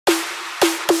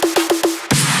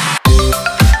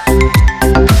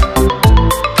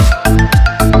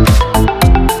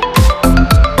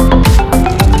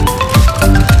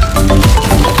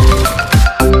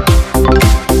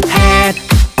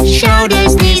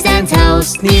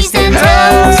toes, knees and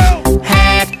toes.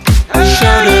 Head,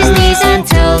 shoulders, knees and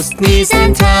toes, knees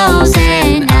and toes.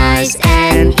 And eyes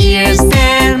and ears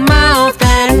and mouth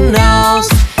and nose.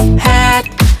 Head,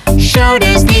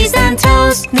 shoulders, knees and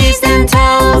toes, knees and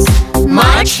toes.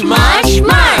 March, march,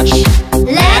 march.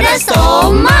 Let us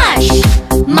all march.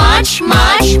 March,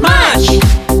 march, march.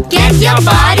 Get your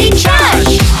body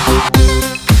charged.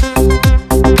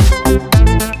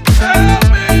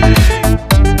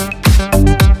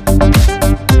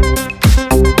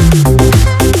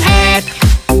 Head,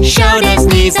 shoulders,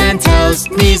 knees and toes,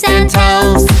 knees and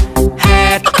toes.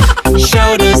 Head,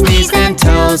 shoulders, knees and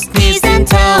toes, knees and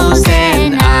toes.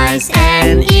 And eyes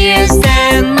and ears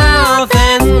and mouth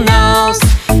and nose.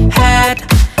 Head,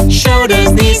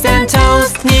 shoulders, knees and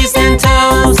toes, knees and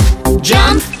toes.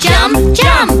 Jump, jump,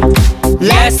 jump.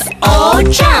 Let's all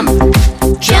jump.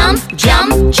 Jump,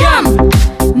 jump, jump.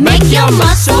 Make your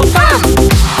muscle pump.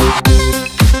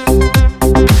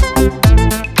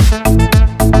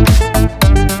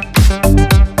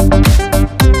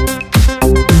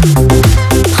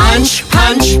 Punch,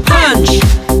 punch, punch.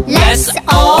 Let's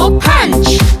all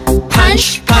punch.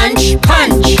 Punch, punch,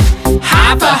 punch.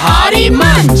 Have a hearty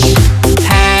munch.